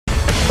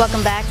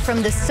Welcome back.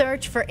 From the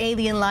search for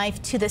alien life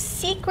to the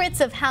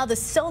secrets of how the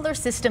solar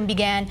system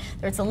began,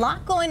 there's a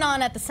lot going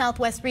on at the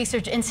Southwest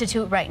Research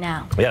Institute right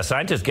now. Yeah,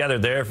 scientists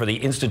gathered there for the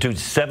Institute's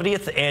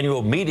 70th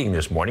annual meeting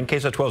this morning.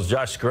 KSAT 12's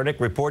Josh SwRI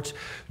reports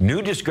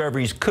new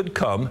discoveries could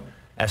come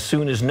as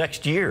soon as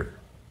next year.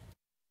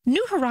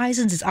 New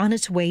Horizons is on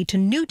its way to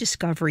new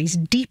discoveries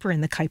deeper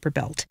in the Kuiper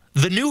Belt.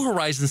 The New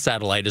Horizons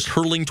satellite is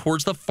hurtling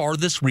towards the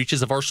farthest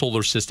reaches of our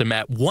solar system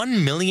at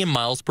 1 million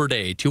miles per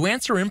day to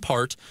answer, in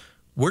part,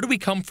 where do we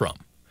come from?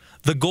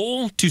 The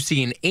goal, to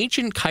see an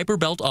ancient Kuiper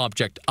Belt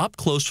object up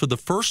close for the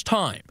first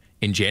time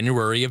in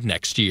January of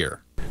next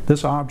year.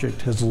 This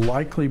object has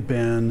likely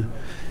been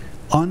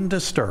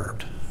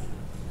undisturbed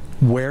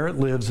where it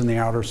lives in the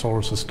outer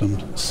solar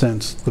system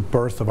since the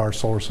birth of our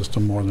solar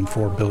system more than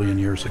 4 billion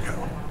years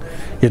ago.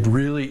 It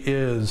really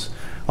is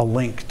a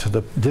link to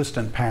the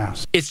distant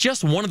past. It's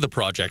just one of the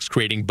projects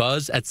creating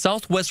buzz at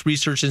Southwest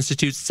Research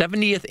Institute's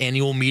 70th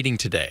annual meeting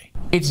today.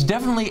 It's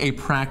definitely a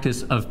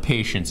practice of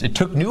patience. It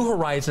took New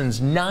Horizons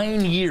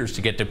 9 years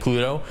to get to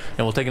Pluto,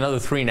 and will take another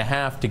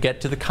 3.5 to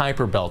get to the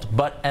Kuiper Belt.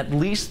 But at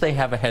least they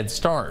have a head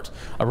start.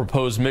 A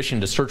proposed mission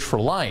to search for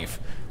life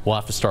will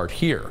have to start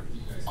here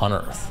on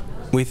Earth.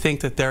 We think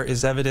that there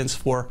is evidence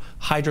for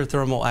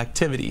hydrothermal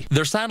activity.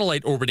 Their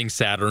satellite orbiting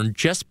Saturn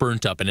just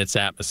burnt up in its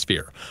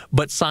atmosphere.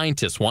 But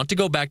scientists want to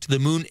go back to the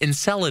moon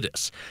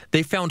Enceladus.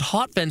 They found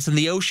hot vents in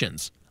the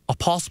oceans, a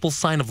possible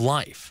sign of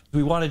life.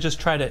 We want to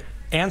just try to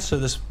answer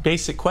this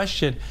basic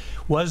question: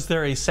 was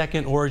there a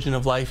second origin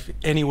of life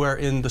anywhere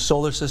in the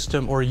solar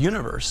system or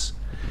universe?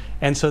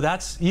 And so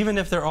that's, even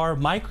if there are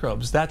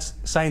microbes, that's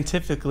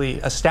scientifically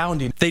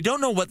astounding. They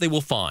don't know what they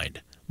will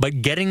find,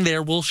 but getting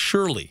there will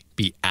surely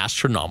be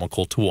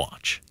astronomical to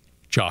watch.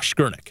 Josh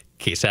SwRI,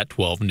 KSAT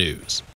 12 News.